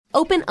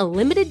Open a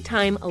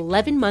limited-time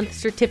 11-month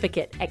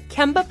certificate at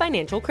Kemba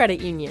Financial Credit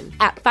Union.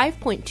 At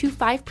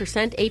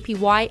 5.25%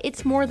 APY,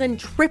 it's more than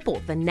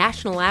triple the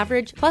national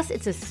average, plus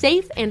it's a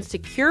safe and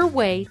secure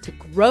way to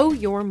grow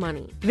your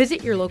money.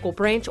 Visit your local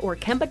branch or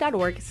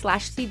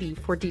kemba.org/CD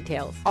for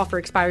details. Offer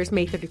expires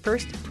May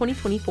 31st,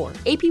 2024.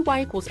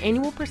 APY equals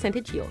annual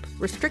percentage yield.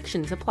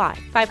 Restrictions apply.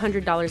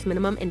 $500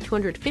 minimum and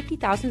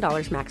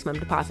 $250,000 maximum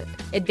deposit.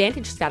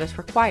 Advantage status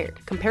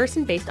required.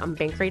 Comparison based on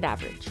bank rate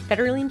average.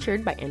 Federally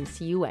insured by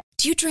NCUA.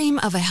 Do you dream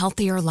of a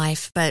healthier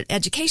life, but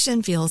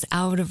education feels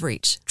out of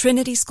reach?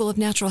 Trinity School of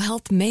Natural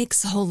Health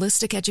makes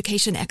holistic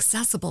education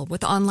accessible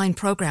with online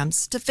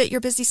programs to fit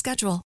your busy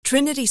schedule.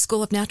 Trinity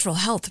School of Natural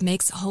Health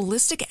makes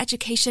holistic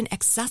education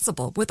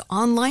accessible with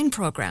online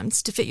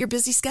programs to fit your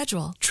busy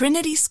schedule.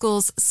 Trinity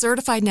School's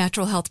Certified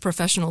Natural Health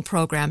Professional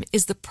Program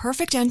is the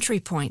perfect entry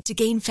point to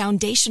gain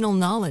foundational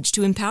knowledge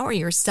to empower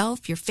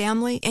yourself, your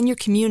family, and your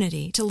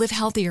community to live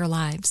healthier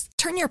lives.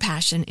 Turn your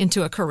passion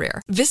into a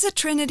career. Visit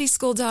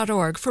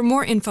trinityschool.org for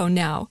more info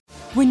now.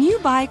 When you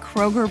buy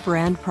Kroger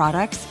brand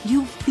products,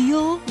 you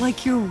feel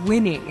like you're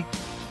winning.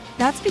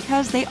 That's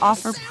because they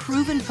offer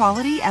proven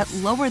quality at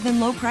lower than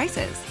low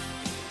prices.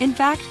 In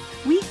fact,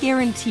 we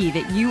guarantee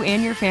that you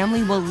and your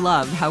family will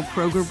love how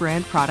Kroger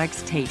brand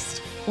products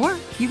taste, or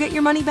you get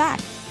your money back.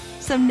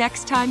 So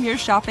next time you're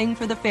shopping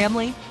for the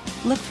family,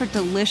 look for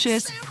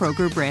delicious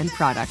Kroger brand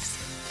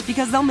products,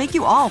 because they'll make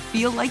you all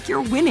feel like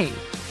you're winning.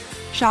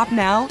 Shop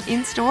now,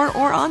 in-store,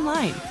 or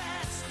online.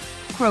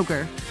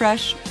 Kroger,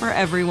 fresh for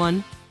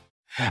everyone.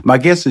 My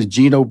guest is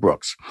Gino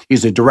Brooks.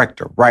 He's a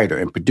director, writer,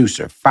 and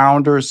producer,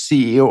 founder,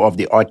 CEO of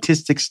the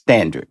Artistic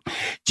Standard.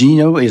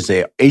 Gino is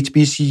a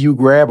HBCU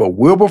grad of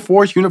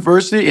Wilberforce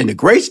University in the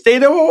great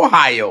state of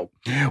Ohio,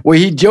 where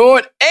he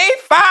joined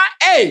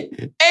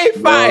A5A.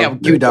 I'm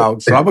cute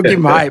dog, so I'm gonna give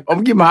him hype.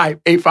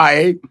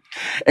 A5A,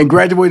 and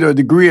graduated a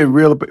degree in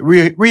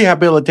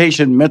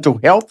rehabilitation mental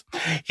health.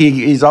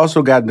 He's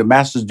also got the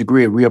master's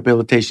degree in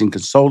rehabilitation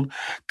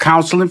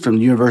counseling from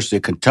the University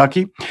of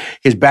Kentucky.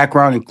 His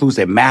background includes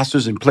a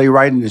master's in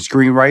playwriting and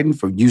screenwriting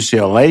from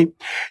UCLA.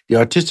 The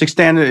Artistic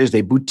Standard is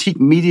a boutique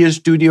media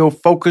studio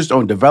focused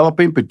on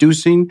developing,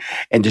 producing,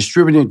 and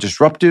distributing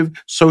disruptive,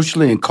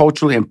 socially and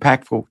culturally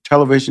impactful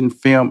television,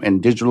 film,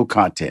 and digital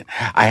content.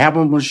 I have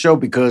him on the show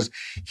because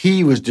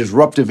he was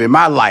disruptive in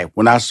my life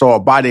when I saw a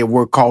body of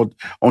work called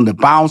on the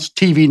Bounce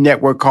TV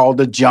network called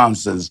The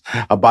Johnsons,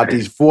 about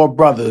these four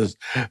brothers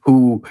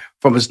who,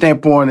 from a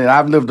standpoint, and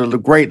I've lived a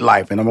great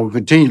life, and I'm going to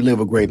continue to live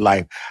a great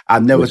life.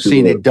 I've never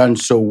seen it done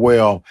so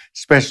well,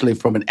 especially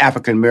from an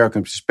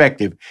African-American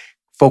perspective,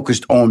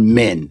 focused on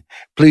men.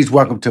 Please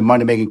welcome to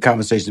Money Making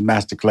Conversations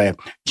Masterclass,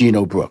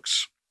 Gino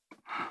Brooks.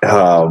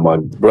 Oh, my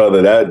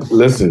brother,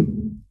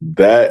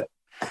 that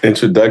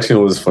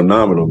introduction was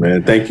phenomenal,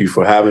 man. Thank you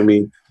for having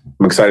me.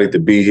 I'm excited to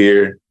be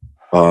here.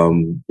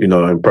 In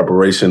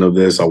preparation of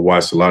this, I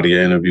watched a lot of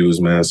your interviews,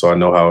 man, so I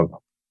know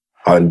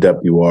how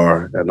in-depth you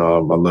are, and I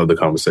love the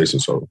conversation,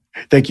 so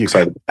thank you.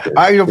 Excited.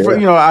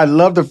 I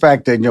love the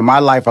fact that my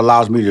life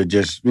allows me to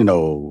just,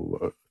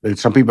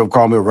 some people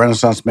call me a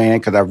Renaissance man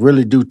because I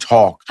really do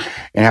talk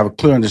and have a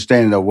clear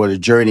understanding of what a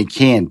journey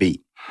can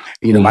be.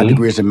 My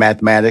degree is in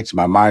mathematics,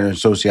 my minor in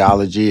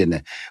sociology,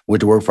 and went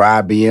to work for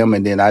IBM,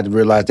 and then I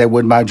realized that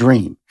wasn't my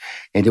dream.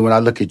 And then when I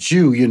look at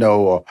you,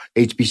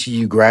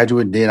 HBCU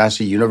graduate, then I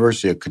see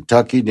University of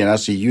Kentucky, then I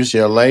see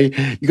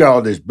UCLA. You got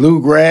all this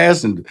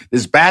bluegrass and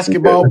this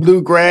basketball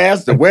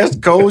bluegrass, the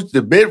West Coast,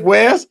 the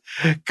Midwest.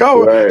 Right.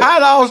 How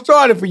it all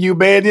started for you,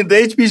 man? The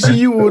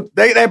HBCU,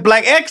 that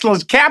black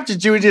excellence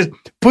captured you and just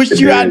pushed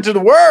you out into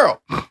the world.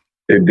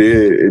 It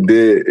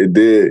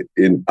did.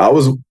 And I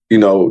was,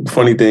 the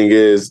funny thing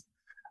is,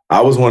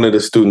 I was one of the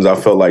students I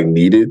felt like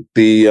needed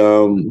the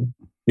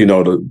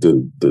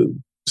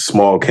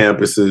small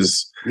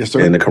campuses, yes,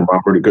 and the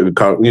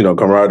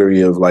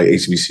camaraderie of like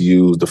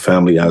HBCUs, the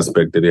family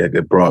aspect that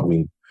it brought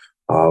me.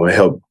 It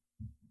helped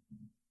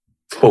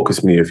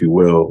focus me, if you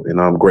will.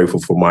 And I'm grateful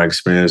for my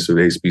experience with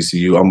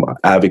HBCU. I'm an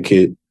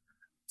advocate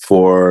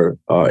for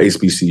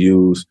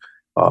HBCUs.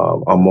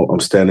 I'm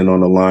standing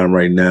on the line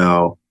right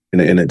now in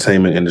the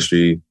entertainment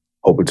industry,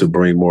 hoping to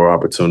bring more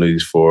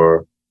opportunities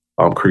for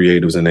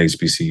creatives and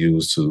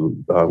HBCUs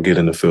to get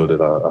in the field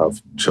that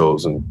I've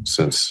chosen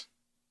since.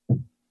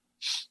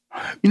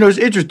 It's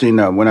interesting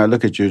when I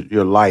look at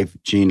your life,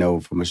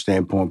 Gino, from a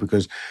standpoint,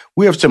 because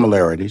we have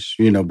similarities,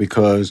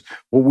 because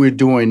what we're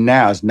doing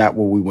now is not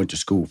what we went to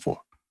school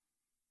for.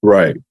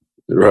 Right.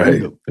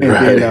 And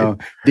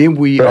then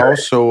we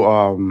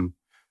also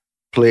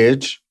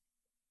pledge.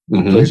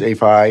 Pledge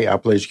A5, I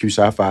pledge Q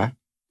Psi Phi.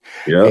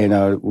 Yeah,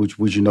 and which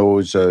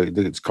is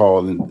it's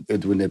called in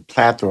the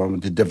platform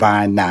the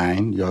Divine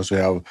Nine. You also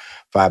have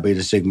Phi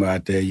Beta Sigma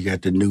out there. You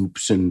got the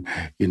Noops and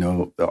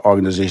the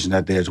organization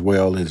out there as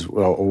well as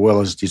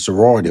the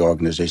sorority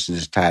organization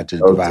is tied to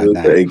the Divine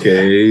Nine. The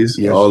AKAs,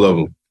 yes. All of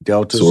them.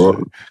 Deltas.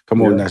 So,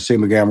 come on now,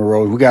 Sigma Gamma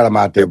Rose. We got them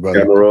out there, brother.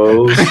 Gamma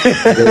Rose.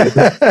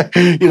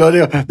 You know,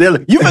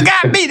 they'll you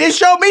forgot me. They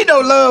show me no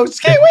love.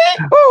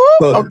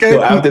 Okay.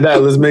 So after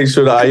that, let's make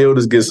sure the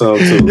Iotas get some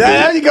too.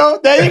 Yeah, there you go.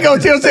 There you go.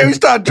 Till say we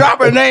start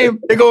dropping a name,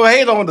 they're going to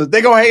hate on us.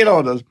 They're going to hate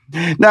on us.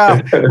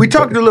 Now, we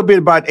talked a little bit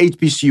about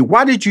HBCU.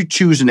 Why did you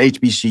choose an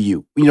HBCU?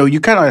 You know, you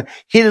kind of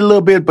hit it a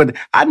little bit, but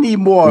I need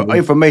more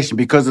information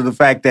because of the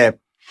fact that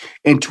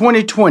in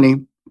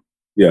 2020,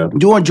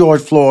 during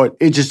George Floyd,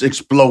 it just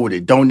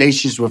exploded.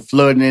 Donations were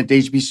flooding into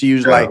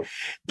HBCUs.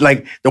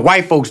 Like the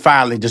white folks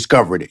finally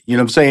discovered it. You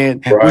know what I'm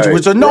saying? Right, which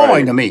was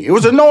annoying to me. It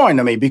was annoying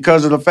to me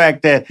because of the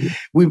fact that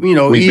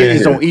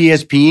it's on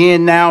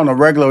ESPN now on a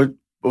regular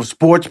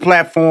sports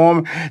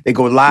platform. They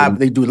go live.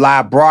 They do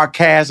live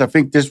broadcasts. I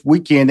think this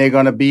weekend they're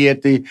going to be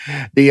at the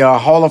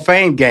Hall of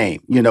Fame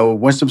game. You know,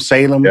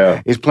 Winston-Salem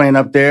is playing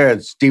up there.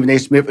 Stephen A.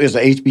 Smith is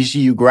an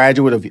HBCU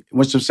graduate of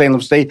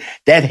Winston-Salem State.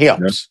 That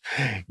helps.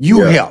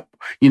 You help.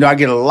 You know, I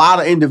get a lot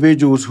of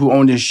individuals who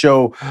on this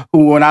show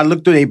who, when I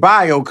look through their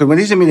bio, because when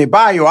they send me their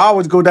bio, I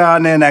always go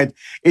down there and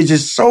it's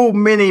just so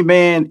many,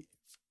 man,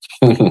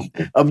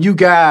 of you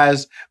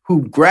guys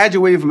who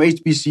graduated from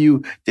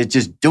HBCU that's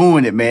just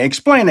doing it, man.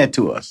 Explain that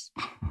to us.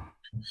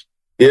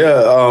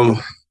 Yeah,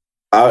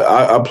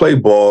 I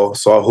played ball,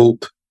 so I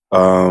hooped,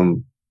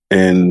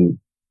 and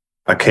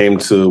I came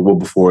to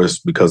Wilberforce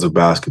because of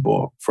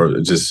basketball, for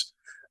just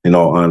in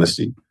all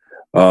honesty.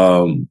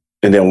 And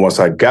then once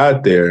I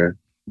got there,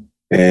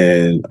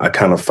 and I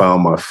kind of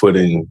found my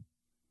footing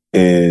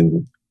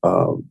in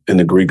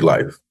the Greek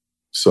life.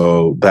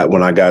 So that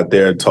when I got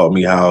there, it taught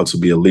me how to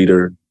be a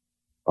leader,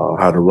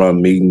 how to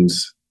run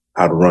meetings,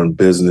 how to run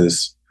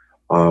business,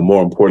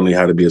 more importantly,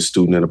 how to be a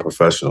student and a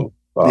professional,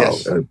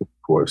 of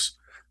course.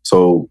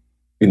 So,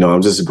 you know,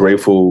 I'm just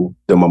grateful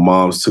that my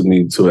mom took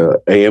me to an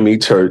AME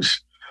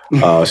church.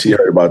 She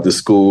heard about this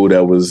school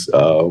that was,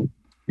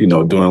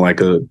 doing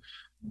like a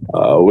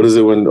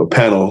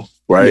panel,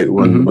 right?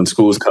 When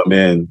schools come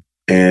in.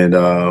 And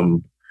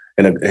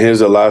here's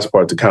the last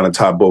part to kind of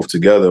tie both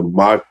together.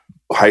 My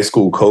high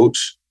school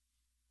coach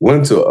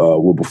went to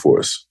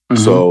Wilberforce.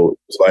 So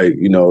it's like,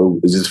 you know,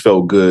 it just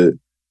felt good.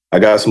 I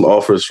got some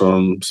offers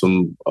from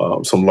some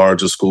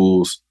larger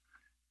schools,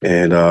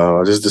 and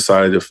I just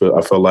decided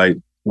I felt like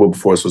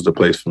Wilberforce was the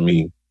place for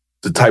me,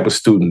 the type of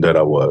student that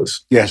I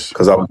was. Yes.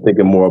 Because I was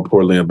thinking more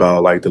importantly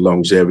about like the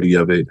longevity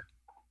of it.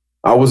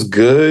 I was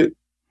good,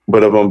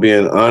 but if I'm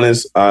being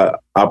honest, I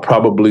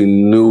probably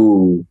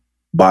knew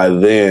by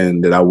then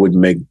that I wouldn't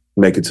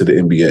make it to the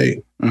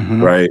NBA,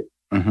 right?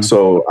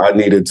 So I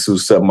needed to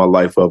set my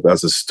life up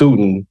as a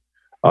student,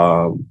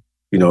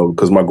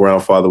 because my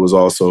grandfather was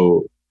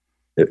also,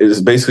 it's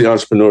basically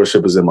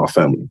entrepreneurship is in my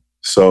family.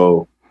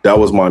 So that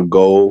was my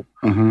goal,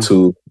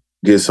 to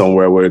get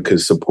somewhere where it could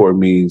support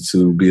me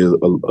to be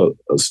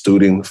a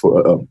student,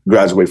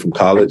 graduate from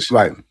college.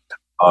 Right.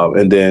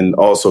 And then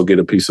also get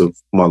a piece of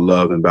my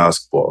love in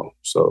basketball.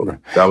 So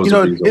that was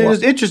the reason why. It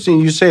was interesting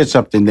you said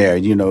something there,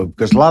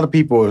 because a lot of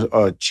people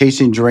are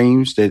chasing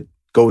dreams that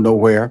go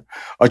nowhere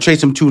or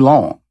chase them too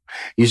long.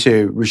 You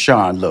said,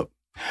 Rashawn, look,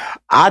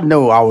 I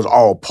know I was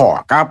all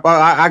park.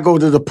 I go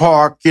to the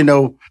park,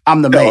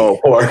 I'm the man. All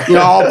park.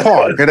 All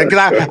park.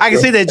 I can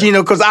say that,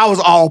 Gino, because I was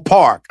all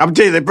park. I'm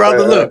telling you that,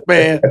 brother, look,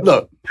 man,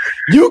 look.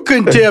 You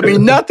couldn't tell me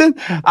nothing.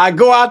 I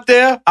go out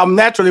there. I'm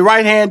naturally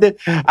right-handed.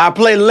 I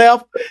play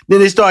left. Then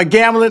they start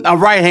gambling.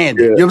 I'm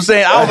right-handed. You know what I'm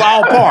saying? I was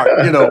all part,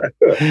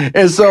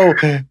 And so,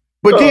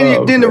 but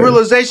then the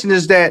realization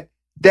is that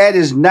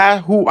is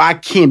not who I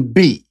can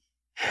be.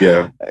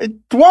 Yeah.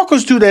 Walk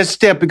us through that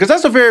step, because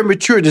that's a very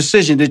mature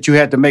decision that you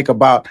had to make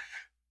about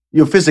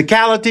your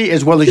physicality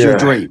as well as your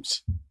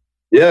dreams.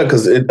 Yeah,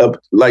 because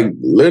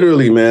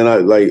literally, man,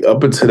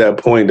 up until that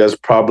point, that's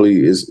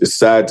probably, it's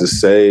sad to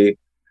say,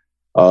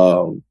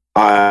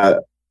 my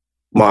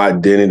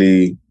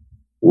identity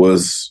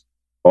was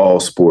all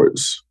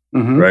sports,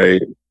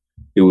 right?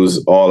 It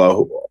was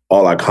all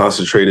I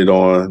concentrated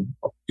on.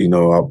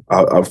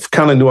 I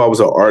kind of knew I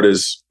was an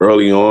artist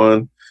early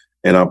on,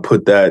 and I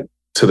put that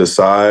to the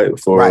side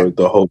for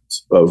the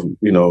hopes of,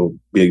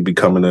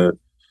 becoming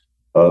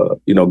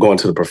going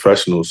to the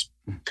professionals.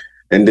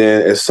 And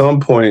then at some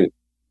point,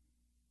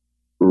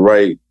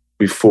 right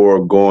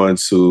before going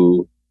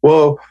to,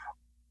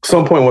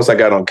 some point once I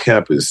got on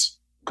campus,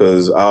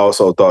 because I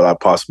also thought I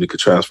possibly could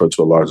transfer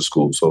to a larger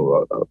school.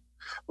 So,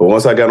 but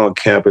once I got on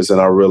campus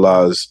and I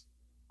realized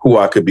who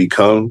I could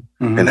become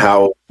and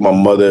how my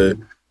mother,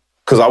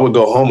 because I would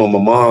go home and my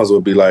moms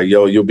would be like,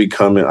 yo,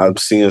 I'm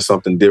seeing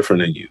something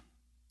different in you.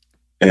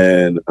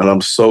 And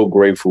I'm so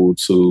grateful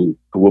to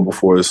the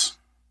Wilberforce,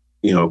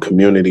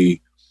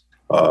 community,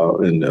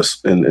 and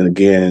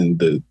again,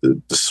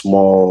 the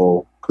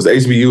small, because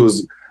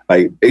HBCUs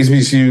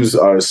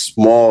are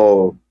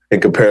small in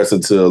comparison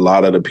to a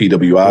lot of the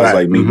PWIs,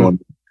 like me going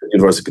to the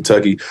University of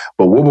Kentucky.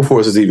 But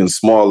Wilberforce is even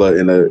smaller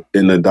in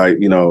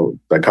the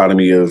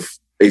dichotomy of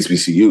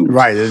HBCUs.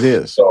 Right, it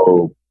is.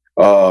 So,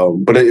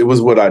 but it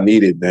was what I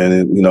needed, man.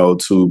 And,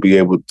 to be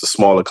able to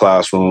smaller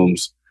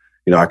classrooms.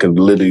 I can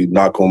literally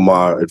knock on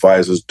my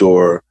advisor's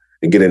door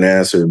and get an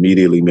answer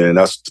immediately, man.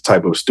 That's the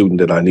type of student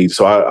that I need.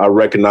 So I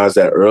recognized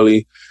that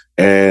early,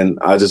 and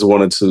I just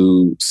wanted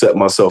to set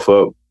myself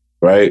up,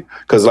 right?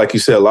 Because like you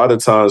said, a lot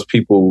of times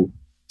people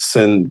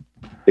spend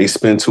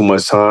too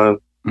much time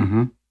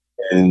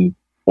and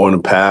on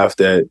a path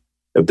that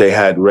if they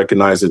had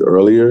recognized it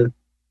earlier,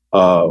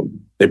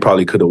 they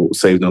probably could have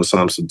saved them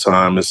some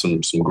time and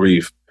some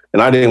grief.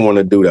 And I didn't want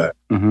to do that.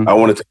 I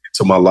wanted to get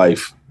to my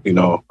life. You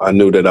know, I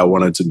knew that I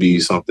wanted to be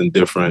something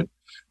different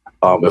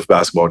if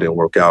basketball didn't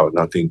work out. And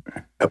I think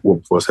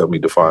Wilberforce helped me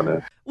define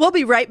that. We'll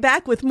be right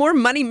back with more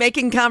Money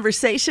Making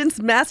Conversations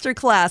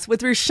Masterclass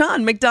with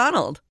Rushion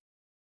McDonald.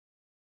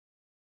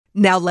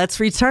 Now let's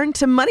return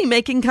to Money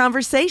Making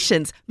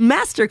Conversations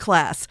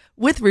Masterclass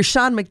with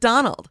Rushion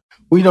McDonald.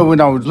 Well, you know, when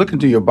I was looking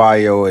through your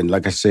bio, and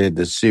like I said,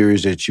 the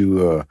series that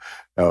you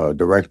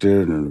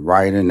directed and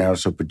writing and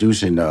also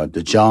producing,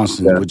 The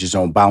Johnson, which is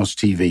on Bounce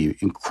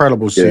TV.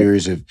 Incredible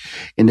series. If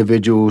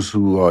individuals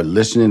who are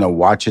listening or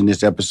watching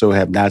this episode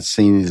have not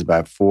seen it, it's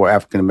about 4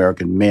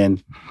 African-American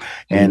men.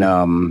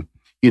 And,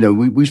 you know,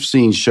 we've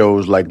seen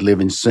shows like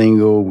Living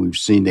Single. We've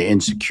seen The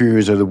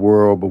Insecures of the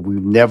world, but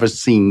we've never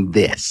seen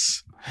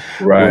this.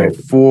 Right.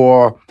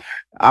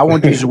 I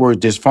won't use the word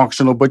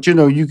dysfunctional, but, you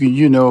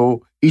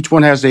know, each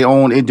one has their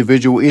own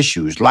individual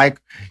issues.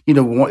 Like, you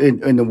know, in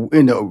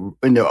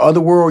the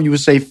other world, you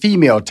would say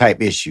female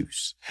type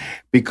issues,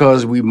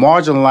 because we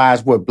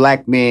marginalize what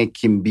Black men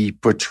can be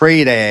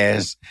portrayed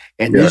as.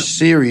 And this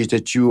series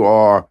that you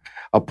are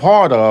a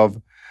part of,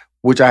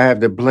 which I have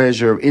the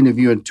pleasure of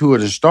interviewing 2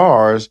 of the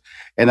stars,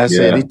 and I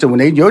said,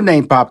 when your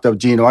name popped up,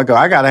 Gino, I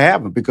got to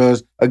have them,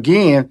 because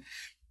again,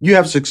 you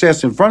have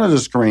success in front of the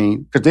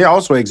screen because they're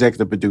also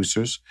executive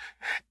producers,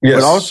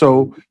 but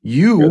also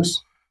you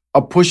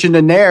are pushing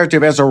the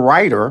narrative as a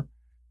writer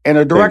and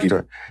a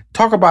director.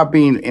 Talk about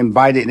being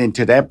invited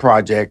into that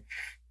project,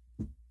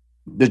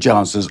 The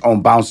Johnsons,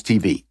 on Bounce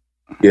TV.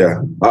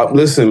 Yeah.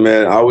 Listen,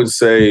 man, I would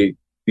say,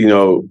 you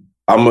know,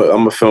 I'm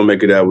a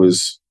filmmaker that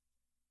was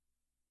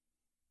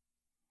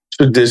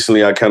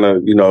traditionally, I kind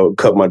of, you know,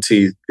 cut my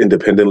teeth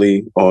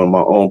independently on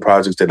my own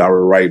projects that I would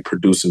write,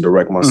 produce, and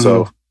direct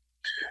myself.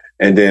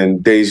 And then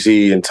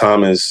Deji and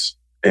Thomas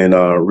and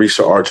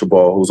Risha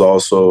Archibald, who's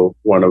also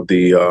one of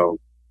the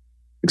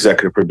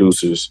executive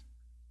producers.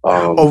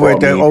 Over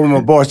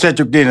my boy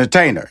Cedric the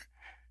Entertainer.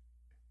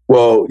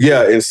 Well,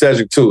 yeah, and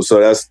Cedric too. So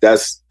that's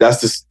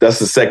the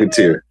second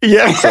tier.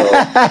 Yeah. So,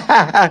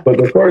 but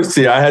the first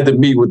tier, I had to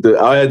meet with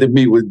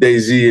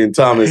Deji and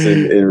Thomas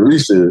and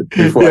Risha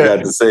before I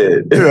got to say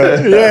it.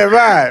 Right.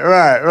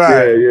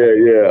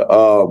 Yeah.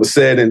 But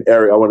Ced and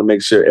Eric, I want to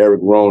make sure Eric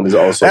Rohn is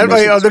also.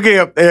 Look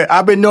here,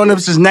 I've been knowing him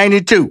since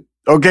 '92.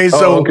 Okay,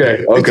 so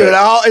okay.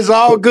 It's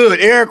all good.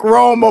 Eric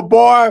Rohn, my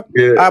boy.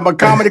 I'm a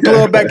comedy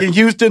club back in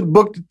Houston.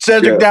 Booked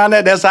Cedric down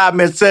there. That's how I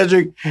met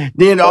Cedric.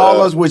 Then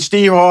all us with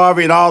Steve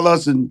Harvey and all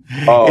us, and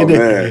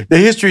the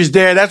history's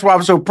there. That's why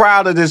I'm so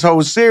proud of this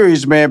whole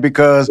series, man,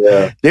 because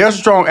they're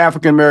strong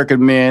African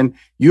American men.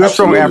 You're a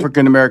strong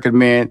African American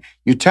man.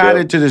 You tied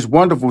into this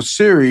wonderful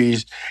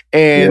series.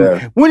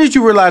 And when did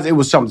you realize it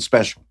was something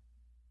special?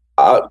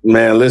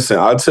 Man, listen,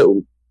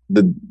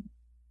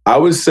 I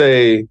would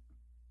say,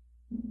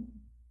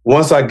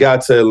 once I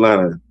got to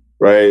Atlanta,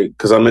 right,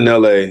 because I'm in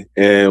LA,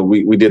 and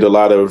we did a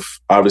lot of,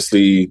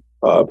 obviously,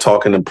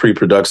 talking to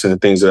pre-production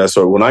and things of that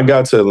sort. When I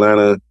got to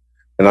Atlanta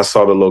and I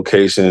saw the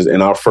locations,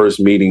 in our first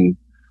meeting,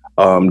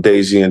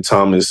 Deji and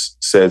Thomas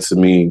said to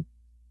me,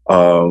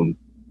 you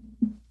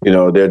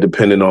know, they're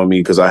dependent on me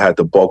because I had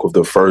the bulk of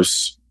the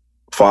first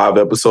 5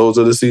 episodes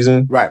of the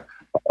season. Right.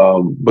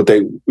 But they,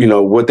 you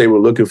know, what they were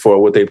looking for,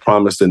 what they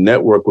promised the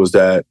network was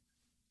that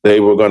they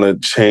were going to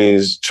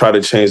try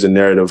to change the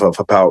narrative of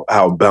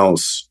how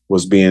Bounce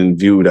was being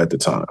viewed at the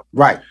time.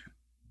 Right.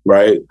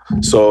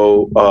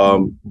 So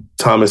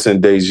Thomas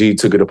and Deji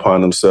took it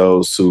upon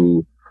themselves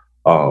to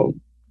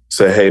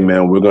say, hey,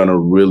 man, we're going to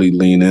really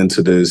lean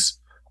into this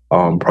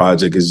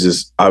project. It's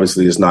just,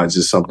 obviously, it's not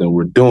just something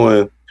we're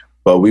doing,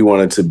 but we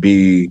want it to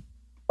be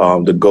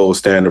the gold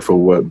standard for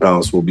what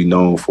Bounce will be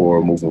known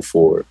for moving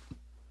forward.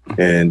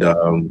 And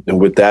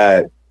with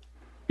that,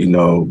 you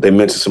know, they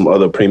mentioned some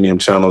other premium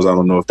channels. I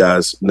don't know if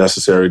that's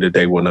necessary that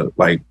they want to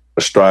like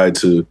strive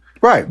to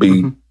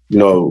be,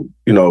 you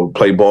know,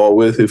 play ball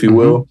with, if you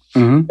will.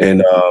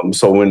 And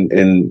so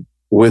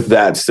with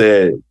that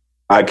said,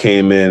 I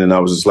came in and I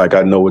was just like,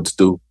 I know what to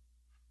do,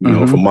 you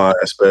know, from my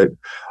aspect.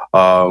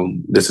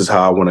 This is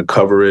how I want to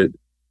cover it,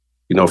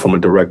 you know, from a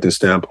directing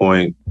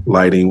standpoint,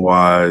 lighting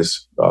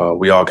wise.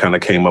 We all kind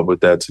of came up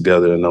with that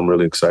together, and I'm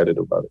really excited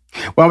about it.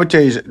 Well, I'm going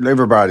to tell you,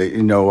 everybody,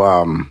 you know,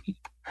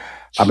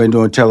 I've been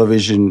doing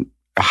television,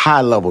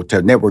 high-level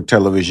network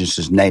television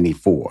since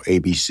 '94,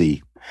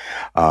 ABC.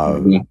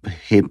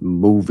 Hit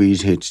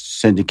movies, hit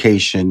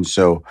syndication.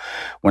 So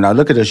when I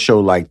look at a show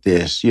like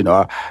this, you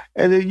know,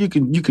 and you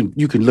can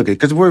look at,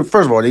 because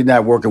first of all, they're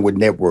not working with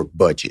network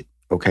budget.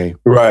 Okay.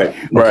 Right.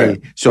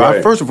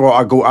 So first of all,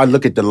 I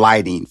look at the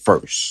lighting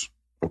first.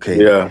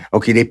 Okay. Yeah.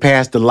 Okay. They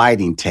passed the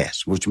lighting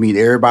test, which means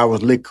everybody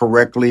was lit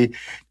correctly,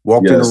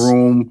 walked in the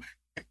room.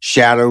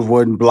 Shadows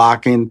wasn't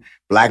blocking.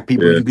 Black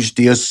people, you could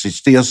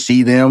still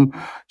see them.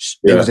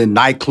 It was in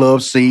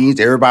nightclub scenes.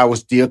 Everybody was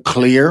still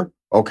clear.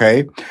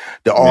 Okay.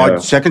 The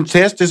second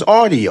test is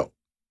audio.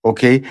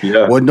 Okay.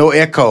 Yeah. Wasn't no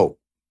echo.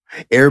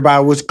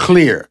 Everybody was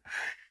clear.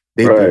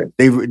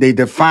 They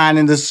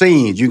defining the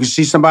scenes. You can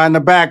see somebody in the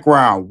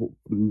background,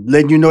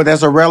 letting you know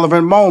that's a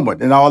relevant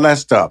moment and all that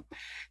stuff.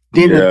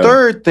 Then the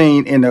third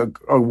thing in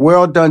a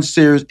well-done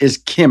series is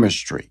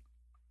chemistry.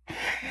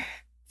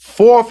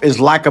 Fourth is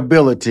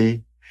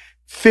likability.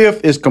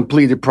 Fifth is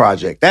completed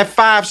project. That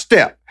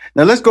 5-step.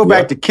 Now let's go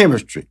back to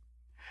chemistry.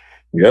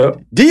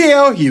 Yep.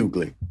 D.L.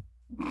 Hughley.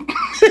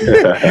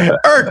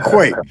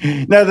 Earthquake.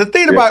 Now the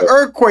thing about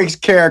Earthquake's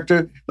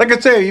character, like I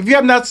said, if you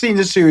have not seen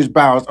the series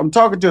Bounce, I'm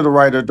talking to the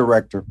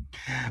writer-director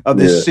of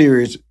this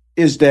series,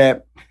 is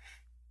that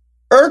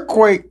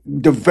Earthquake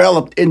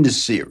developed in the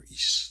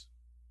series.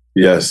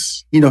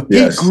 Yes. He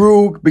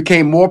grew,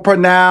 became more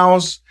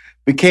pronounced,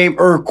 became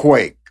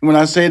Earthquake. When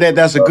I say that,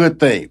 that's a good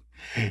thing.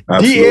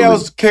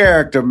 DL's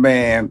character,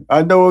 man,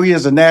 I know he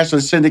has a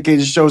nationally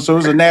syndicated show, so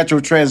it's a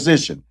natural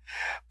transition.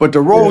 But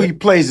the role he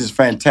plays is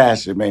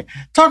fantastic, man.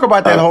 Talk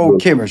about that whole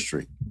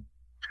chemistry.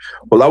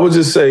 Well, I would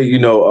just say,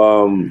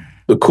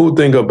 the cool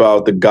thing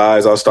about the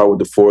guys, I'll start with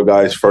the 4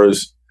 guys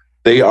first.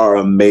 They are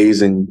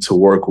amazing to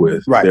work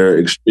with. Right. They're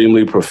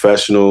extremely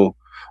professional,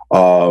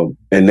 and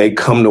they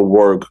come to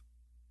work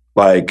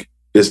like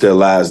it's their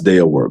last day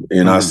of work.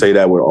 And I say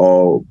that with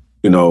all,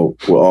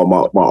 with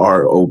all my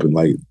heart open.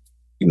 Like,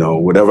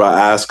 whatever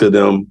I ask of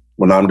them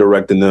when I'm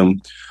directing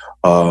them,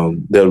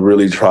 they're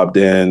really dropped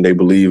in. They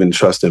believe and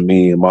trust in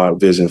me and my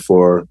vision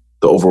for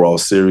the overall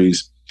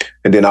series.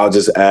 And then I'll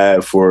just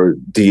add for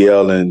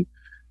DL and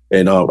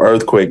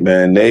Earthquake,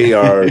 man. They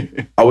are,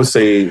 I would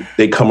say,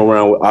 they come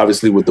around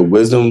obviously with the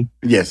wisdom.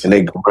 Yes, and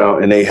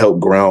they help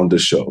ground the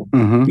show.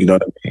 Mm-hmm. You know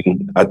what I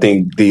mean? I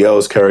think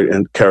DL's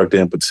character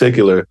in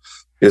particular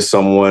is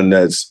someone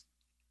that's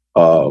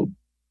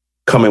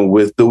coming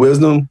with the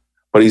wisdom,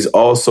 but he's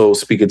also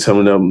speaking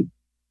to them.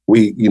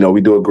 We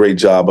do a great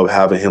job of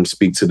having him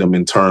speak to them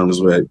in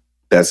terms where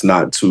that's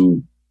not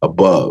too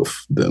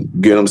above them.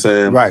 You get what I'm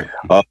saying? Right.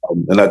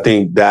 And I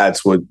think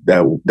that's what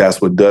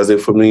does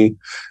it for me.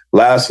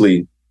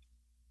 Lastly,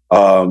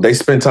 they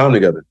spend time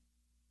together.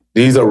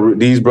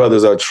 These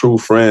brothers are true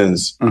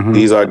friends. Mm-hmm.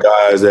 These are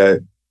guys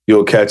that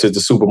you'll catch at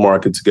the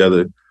supermarket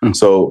together. Mm-hmm.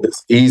 So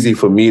it's easy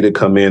for me to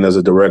come in as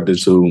a director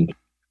to,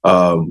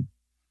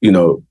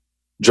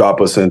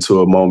 drop us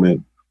into a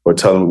moment or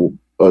tell them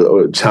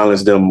or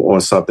challenge them on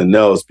something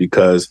else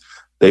because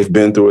they've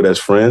been through it as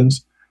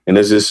friends. And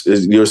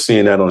you're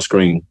seeing that on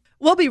screen.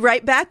 We'll be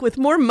right back with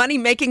more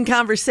Money-Making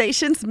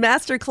Conversations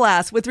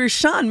Masterclass with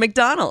Rushion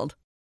McDonald.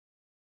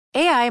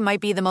 AI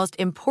might be the most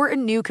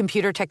important new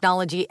computer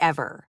technology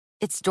ever.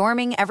 It's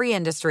storming every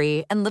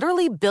industry, and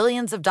literally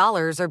billions of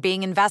dollars are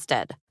being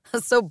invested.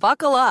 So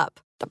buckle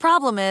up. The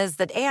problem is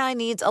that AI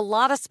needs a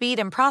lot of speed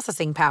and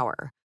processing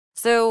power.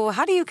 So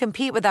how do you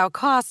compete without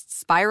costs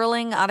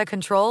spiraling out of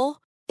control?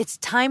 It's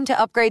time to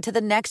upgrade to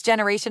the next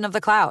generation of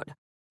the cloud.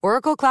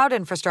 Oracle Cloud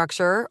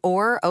Infrastructure,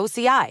 or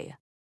OCI.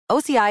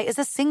 OCI is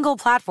a single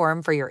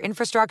platform for your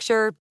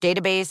infrastructure,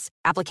 database,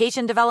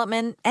 application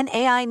development, and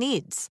AI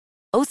needs.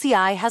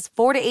 OCI has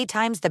 4 to 8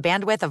 times the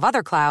bandwidth of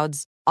other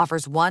clouds,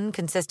 offers one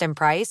consistent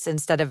price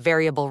instead of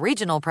variable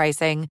regional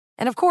pricing,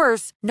 and of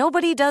course,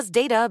 nobody does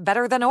data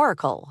better than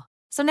Oracle.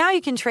 So now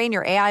you can train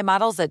your AI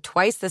models at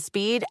twice the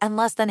speed and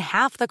less than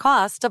half the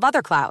cost of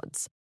other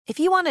clouds. If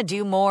you want to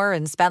do more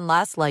and spend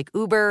less like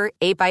Uber,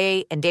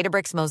 8x8, and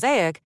Databricks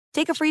Mosaic,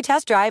 take a free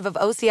test drive of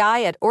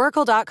OCI at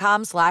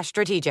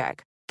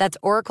oracle.com/strategic. That's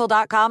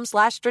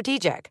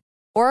oracle.com/strategic.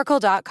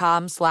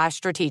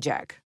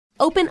 Oracle.com/strategic.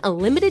 Open a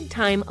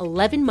limited-time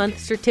 11-month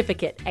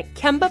certificate at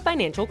Kemba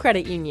Financial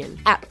Credit Union.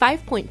 At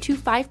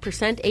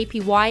 5.25%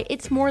 APY,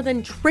 it's more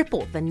than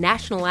triple the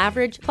national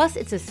average, plus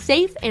it's a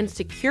safe and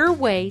secure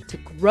way to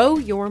grow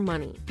your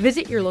money.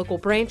 Visit your local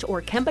branch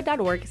or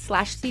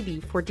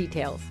kemba.org/cb for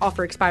details.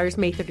 Offer expires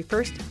May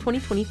 31st,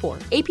 2024.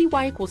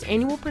 APY equals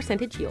annual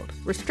percentage yield.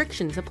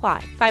 Restrictions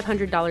apply.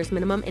 $500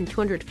 minimum and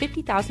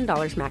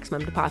 $250,000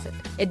 maximum deposit.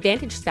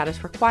 Advantage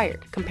status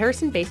required.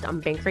 Comparison based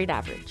on bank rate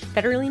average.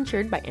 Federally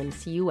insured by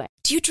NCUA.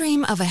 Do you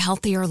dream of a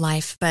healthier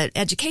life, but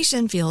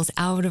education feels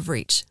out of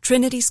reach?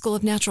 Trinity School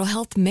of Natural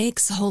Health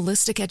makes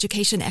holistic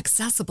education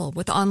accessible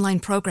with online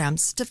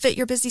programs to fit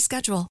your busy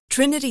schedule.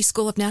 Trinity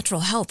School of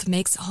Natural Health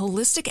makes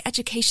holistic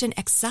education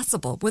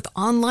accessible with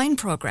online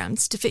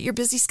programs to fit your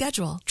busy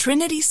schedule.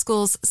 Trinity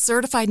School's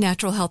Certified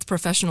Natural Health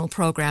Professional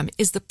Program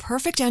is the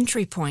perfect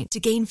entry point to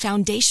gain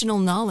foundational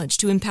knowledge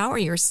to empower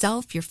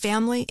yourself, your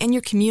family, and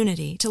your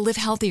community to live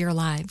healthier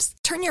lives.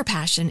 Turn your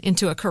passion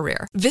into a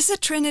career.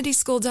 Visit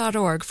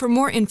trinityschool.org for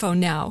more info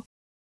now.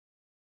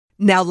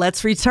 Now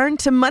let's return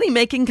to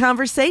Money-Making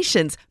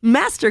Conversations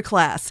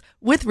Masterclass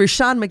with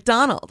Rushion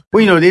McDonald.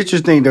 Well, the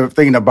interesting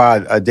thing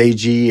about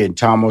Deji and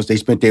Thomas, they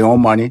spent their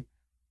own money,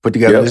 put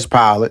together this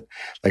pilot.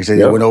 Like I said,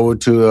 they went over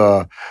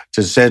to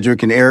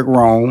Cedric and Eric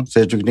Rohn,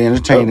 Cedric the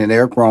Entertainer and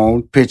Eric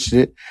Rohn, pitched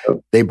it.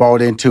 They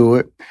bought into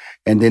it.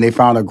 And then they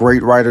found a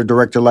great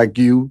writer-director like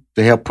you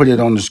to help put it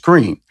on the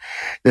screen.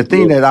 The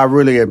thing that I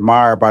really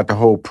admire about the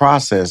whole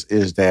process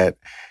is that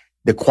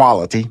the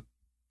quality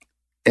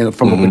and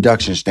from a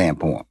production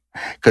standpoint.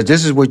 Because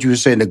this is what you were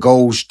saying, the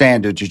gold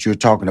standard that you're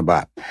talking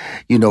about.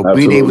 You know,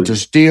 being able to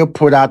still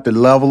put out the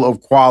level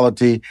of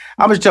quality.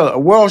 I'm just telling you,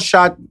 World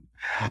Shot,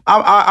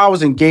 I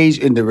was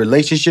engaged in the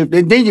relationship.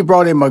 And then you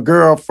brought in my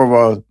girl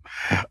from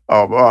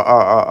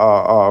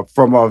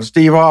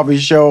Steve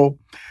Harvey's show.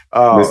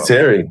 Miss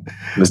Terry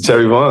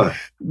Vaughn.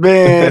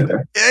 Man,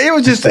 it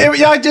was just,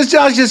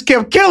 y'all just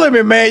kept killing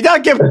me, man. Y'all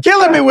kept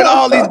killing me with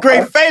all these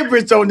great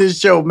favorites on this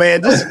show,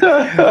 man. Just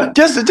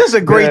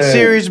a great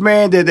series,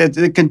 man,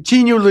 that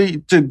continually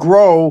to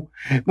grow.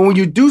 But when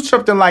you do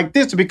something like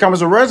this, it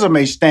becomes a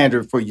resume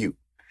standard for you.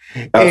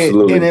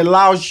 Absolutely. And it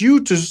allows you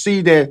to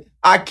see that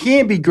I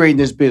can be great in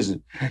this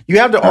business. You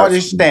have the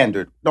artistic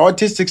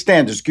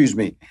standard,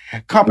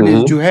 company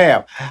that you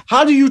have.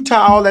 How do you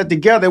tie all that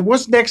together?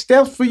 What's next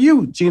steps for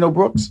you, Gino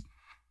Brooks?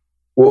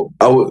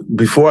 Well,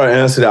 before I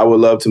answer that, I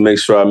would love to make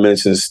sure I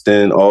mention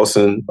Sten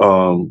Olsen,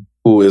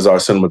 who is our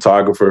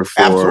cinematographer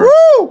for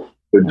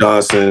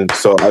Johnson.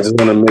 So I just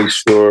want to make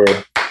sure,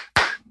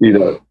 you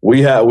know,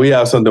 we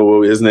have something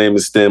where his name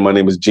is Sten, my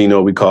name is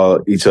Gino. We call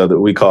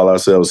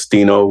ourselves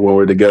Stino when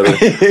we're together.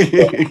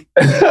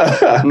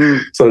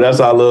 So that's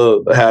our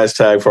little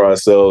hashtag for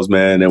ourselves,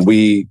 man. And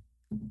we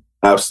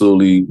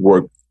absolutely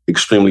work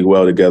extremely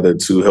well together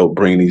to help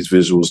bring these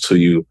visuals to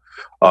you.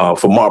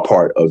 From our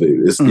part of it,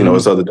 it's you know,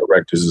 it's other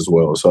directors as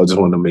well. So I just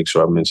wanted to make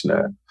sure I mention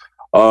that.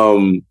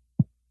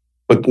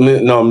 But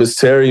no, Miss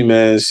Terry,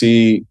 man,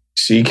 she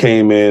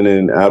came in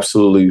and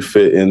absolutely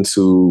fit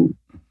into,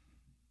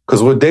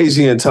 because what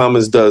Daisy and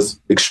Thomas does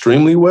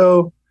extremely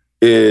well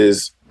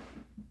is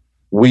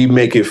we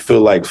make it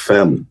feel like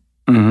family.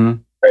 Right?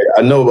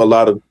 I know a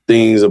lot of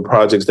things and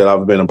projects that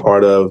I've been a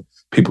part of,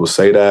 people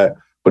say that,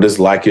 but it's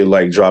like you're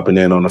like dropping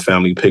in on a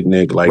family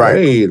picnic, like,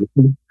 hey,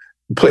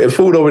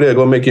 food over there,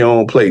 go make your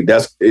own plate.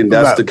 That's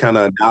the kind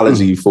of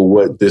analogy for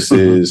what this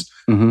is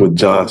with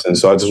Johnson.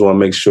 So I just want to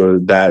make sure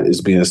that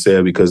is being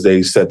said, because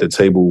they set the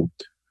table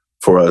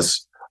for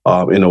us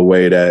in a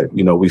way that,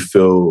 you know, we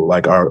feel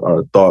like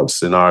our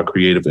thoughts and our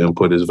creative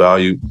input is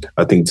valued.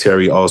 I think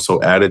Terry also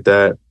added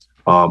that.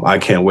 I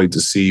can't wait to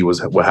see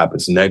what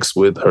happens next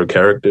with her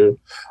character.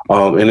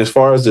 And as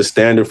far as the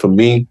standard for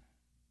me,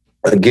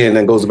 again,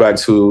 that goes back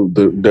to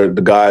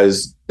the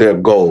guys, their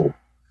goal.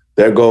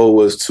 Their goal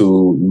was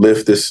to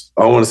lift this,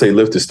 I don't want to say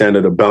lift the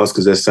standard of Bounce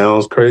because that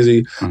sounds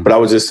crazy, but I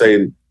would just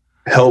say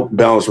help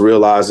Bounce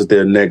realize that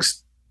their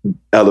next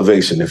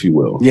elevation, if you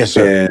will. Yes,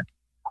 sir.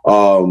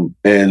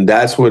 And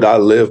that's what I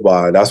live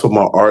by. That's what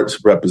my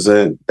arts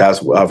represent.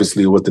 That's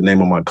obviously what the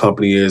name of my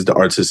company is, the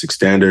Artistic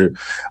Standard.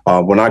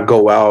 When I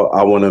go out,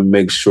 I want to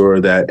make sure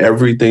that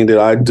everything that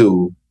I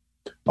do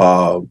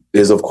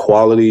is of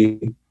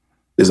quality,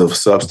 is of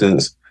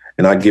substance,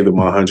 and I give it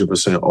my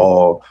 100%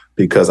 all,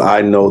 because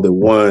I know that,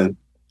 one,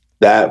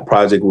 that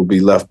project will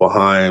be left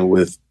behind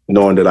with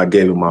knowing that I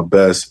gave it my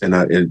best, and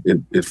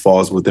it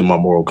falls within my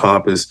moral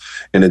compass.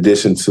 In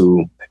addition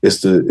to,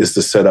 it's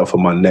the setup for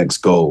my next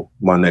goal,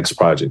 my next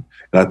project.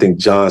 And I think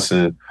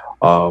Johnson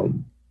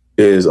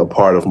is a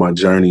part of my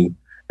journey,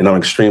 and I'm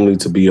extremely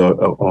to be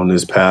on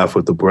this path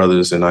with the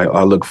brothers. And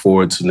I look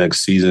forward to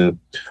next season.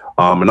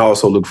 And I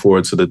also look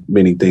forward to the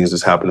many things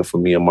that's happening for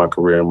me in my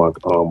career and my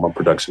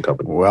production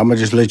company. Well, I'm gonna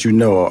just let you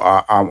know,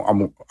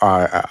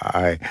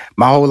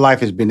 my whole life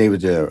has been able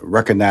to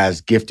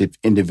recognize gifted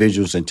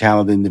individuals and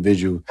talented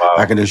individuals. Wow.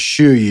 I can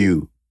assure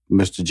you,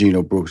 Mr.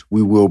 Gino Brooks,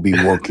 we will be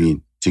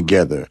working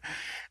together.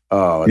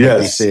 Yes.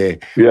 They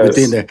said, yes.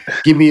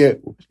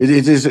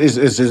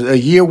 It's a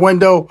year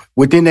window.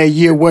 Within that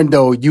year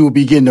window, you will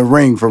be getting a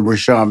ring from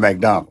Rushion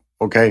McDonald.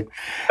 Okay,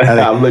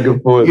 I'm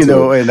looking forward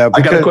to it. And, I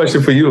got a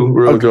question for you,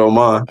 real Joe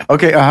Man.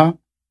 Okay, How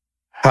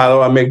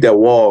do I make that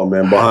wall,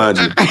 man, behind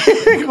you?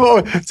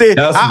 See,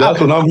 that's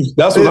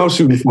what I'm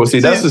shooting for.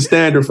 See, that's the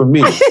standard for me.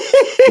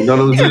 You know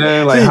what I'm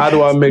saying? Like, how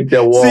do I make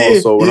that wall?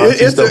 So when I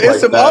see stuff like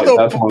some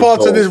other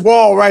parts of this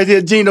wall right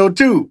here, Gino,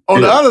 too.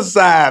 On the other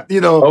side,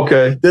 you know.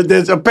 Okay.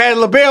 There's a Patti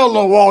LaBelle on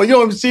the wall. You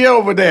don't even see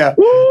over there.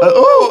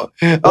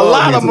 A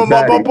lot of them,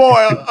 my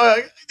boy.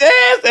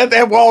 Yes,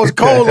 that wall is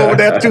cold over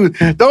there, too.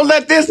 Don't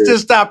let this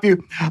just stop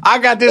you. I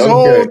got this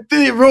whole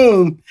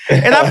room.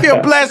 And I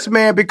feel blessed,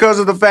 man, because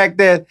of the fact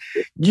that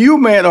you,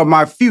 man, are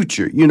my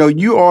future. You know,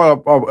 you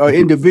are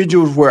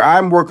individuals where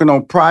I'm working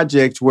on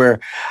projects where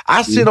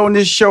I sit on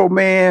this show,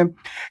 man,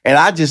 and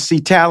I just see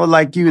talent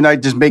like you, and I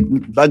just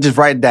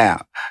write it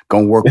down.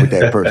 Gonna work with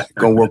that person.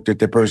 Gonna work with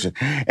that person.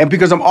 And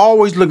because I'm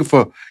always looking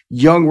for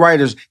young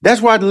writers,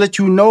 that's why I let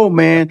you know,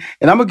 man,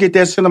 and I'm gonna get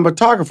that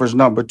cinematographer's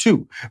number,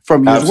 too,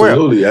 from you as well.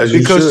 Absolutely.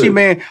 Because, see,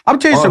 man, I'm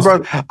telling you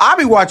something, brother. I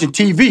be watching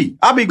TV.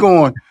 I be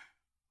going,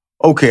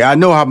 okay, I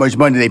know how much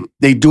money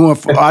they doing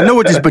for. I know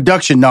what this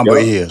production number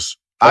is.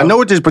 I know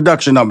what this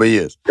production number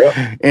is.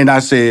 And I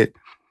said,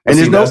 and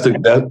there's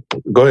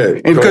go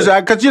ahead. And because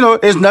you know,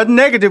 it's nothing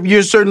negative. You're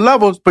at certain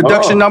levels,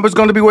 production numbers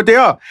going to be what they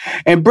are.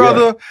 And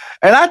brother,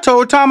 and I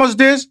told Thomas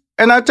this.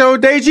 And I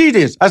told DG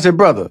this. I said,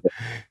 brother,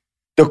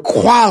 the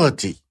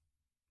quality.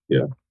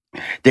 Yeah.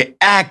 The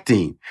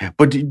acting,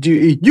 but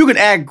you can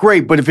act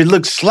great, but if it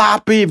looks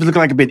sloppy, if it looks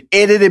like it's been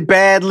edited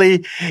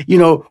badly,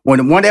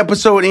 when one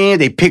episode ends,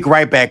 they pick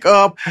right back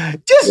up.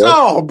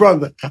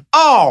 Brother.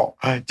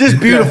 Just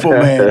beautiful,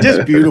 man.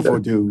 Just beautiful,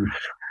 dude.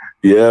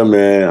 Yeah,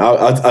 man.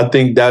 I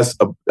think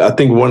I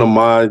think one of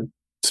my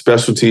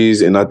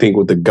specialties, and I think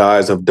what the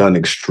guys have done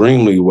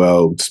extremely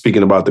well,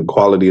 speaking about the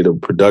quality of the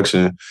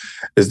production,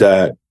 is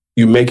that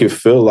you make it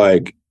feel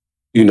like,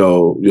 you're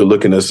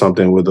looking at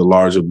something with a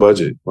larger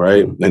budget,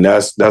 right? And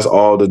that's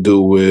all to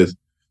do with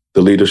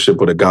the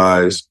leadership of the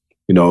guys,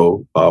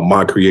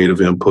 my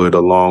creative input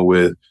along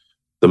with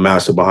the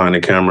master behind the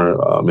camera,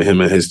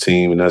 him and his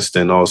team, and that's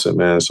Sten Olsen,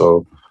 man.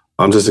 So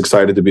I'm just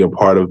excited to be a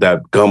part of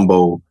that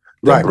gumbo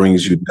that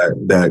brings you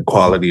that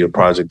quality of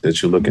project that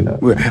you're looking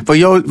at.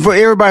 For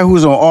everybody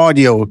who's on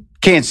audio,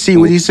 can't see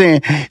what he's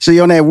saying.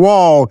 See, on that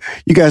wall,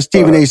 you got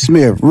Stephen A.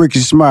 Smith, Ricky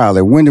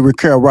Smiley, Wendy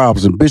Raquel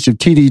Robinson, Bishop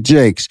T.D.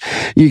 Jakes.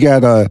 You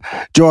got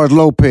George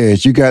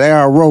Lopez. You got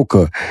Al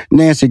Roker,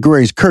 Nancy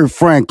Grace, Kurt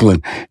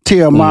Franklin,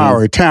 Tia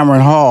Mowry,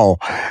 Tamron Hall.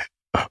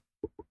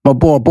 My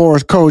boy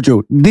Boris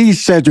Kojo, D.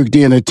 Cedric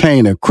the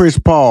Entertainer, Chris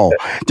Paul,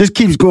 just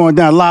keeps going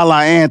down.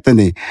 Lala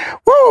Anthony,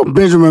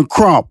 Benjamin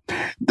Crump,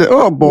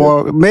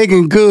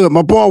 Megan Good,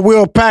 my boy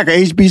Will Packer,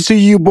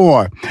 HBCU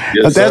boy.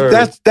 Yes,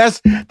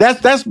 that's. I'm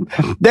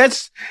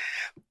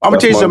gonna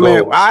tell you something,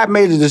 man. I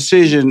made a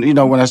decision,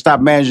 when I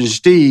stopped managing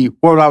Steve,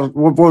 what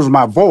was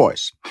my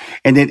voice,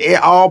 and then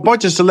a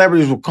bunch of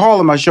celebrities were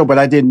calling my show, but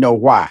I didn't know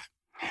why.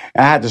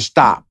 I had to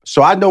stop.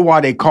 So I know why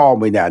they call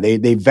me now.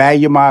 They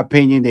value my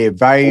opinion. They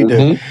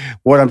value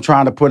what I'm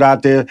trying to put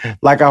out there.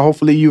 Like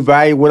hopefully you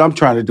value what I'm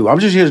trying to do. I'm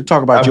just here to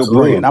talk about your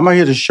brilliant. I'm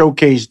here to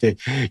showcase that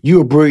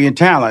you're a brilliant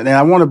talent. And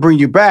I want to bring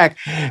you back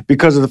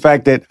because of the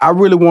fact that I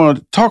really want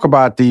to talk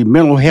about the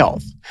mental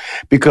health.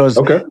 Because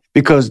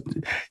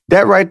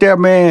that right there,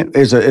 man,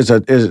 is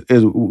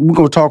we're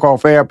gonna talk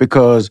off air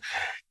because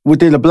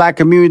within the Black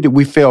community,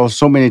 we fail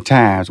so many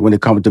times when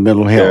it comes to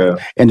mental health.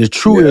 Yeah. And the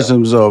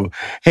truisms of,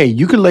 hey,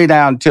 you can lay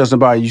down and tell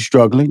somebody you're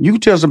struggling. You can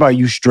tell somebody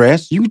you're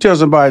stressed. You can tell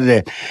somebody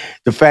that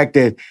the fact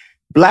that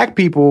Black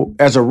people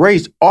as a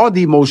race are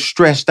the most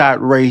stressed out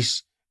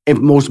race and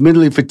most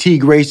mentally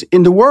fatigued race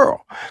in the world.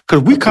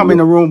 Because we come in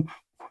the room,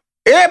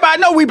 everybody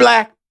know we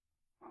Black.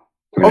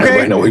 Okay?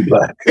 Everybody know we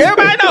Black.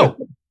 Everybody know.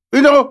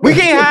 We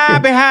can't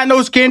hide behind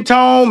no skin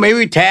tone,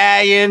 maybe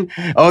Italian,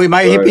 or we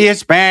might be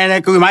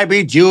Hispanic, or we might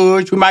be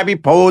Jewish, we might be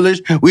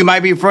Polish, we might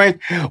be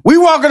French. We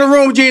walk in the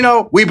room,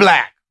 Gino, we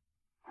Black.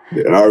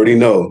 I already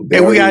know.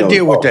 And we got to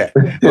deal with that.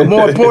 But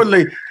more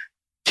importantly,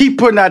 keep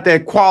putting out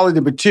that quality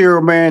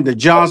material, man. The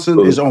Johnson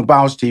is on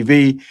Bounce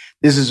TV.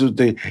 This is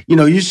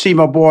you see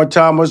my boy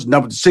Thomas,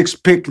 number 6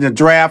 pick in the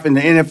draft in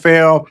the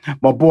NFL.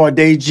 My boy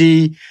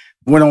DG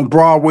went on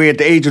Broadway at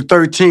the age of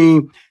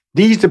 13.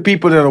 These are the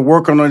people that are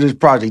working on this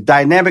project.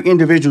 Dynamic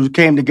individuals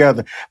came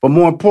together. But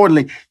more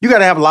importantly, you got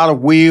to have a lot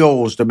of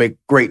wheels to make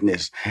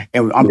greatness.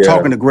 And I'm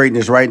talking to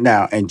greatness right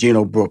now. And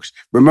Gino Brooks.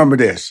 Remember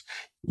this.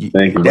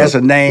 Thank you. That's a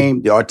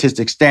name, the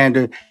Artistic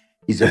Standard.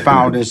 He's the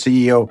founder and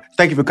CEO.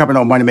 Thank you for coming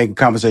on Money Making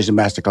Conversation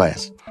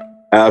Masterclass.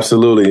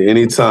 Absolutely.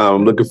 Anytime.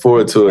 I'm looking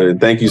forward to it.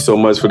 Thank you so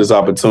much for this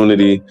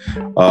opportunity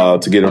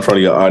to get in front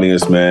of your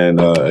audience, man.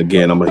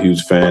 Again, I'm a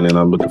huge fan, and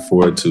I'm looking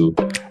forward to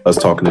us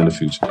talking in the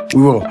future.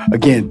 We will.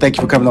 Again, thank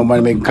you for coming on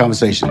Money Making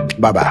Conversation.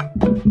 Bye-bye.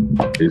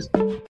 Peace.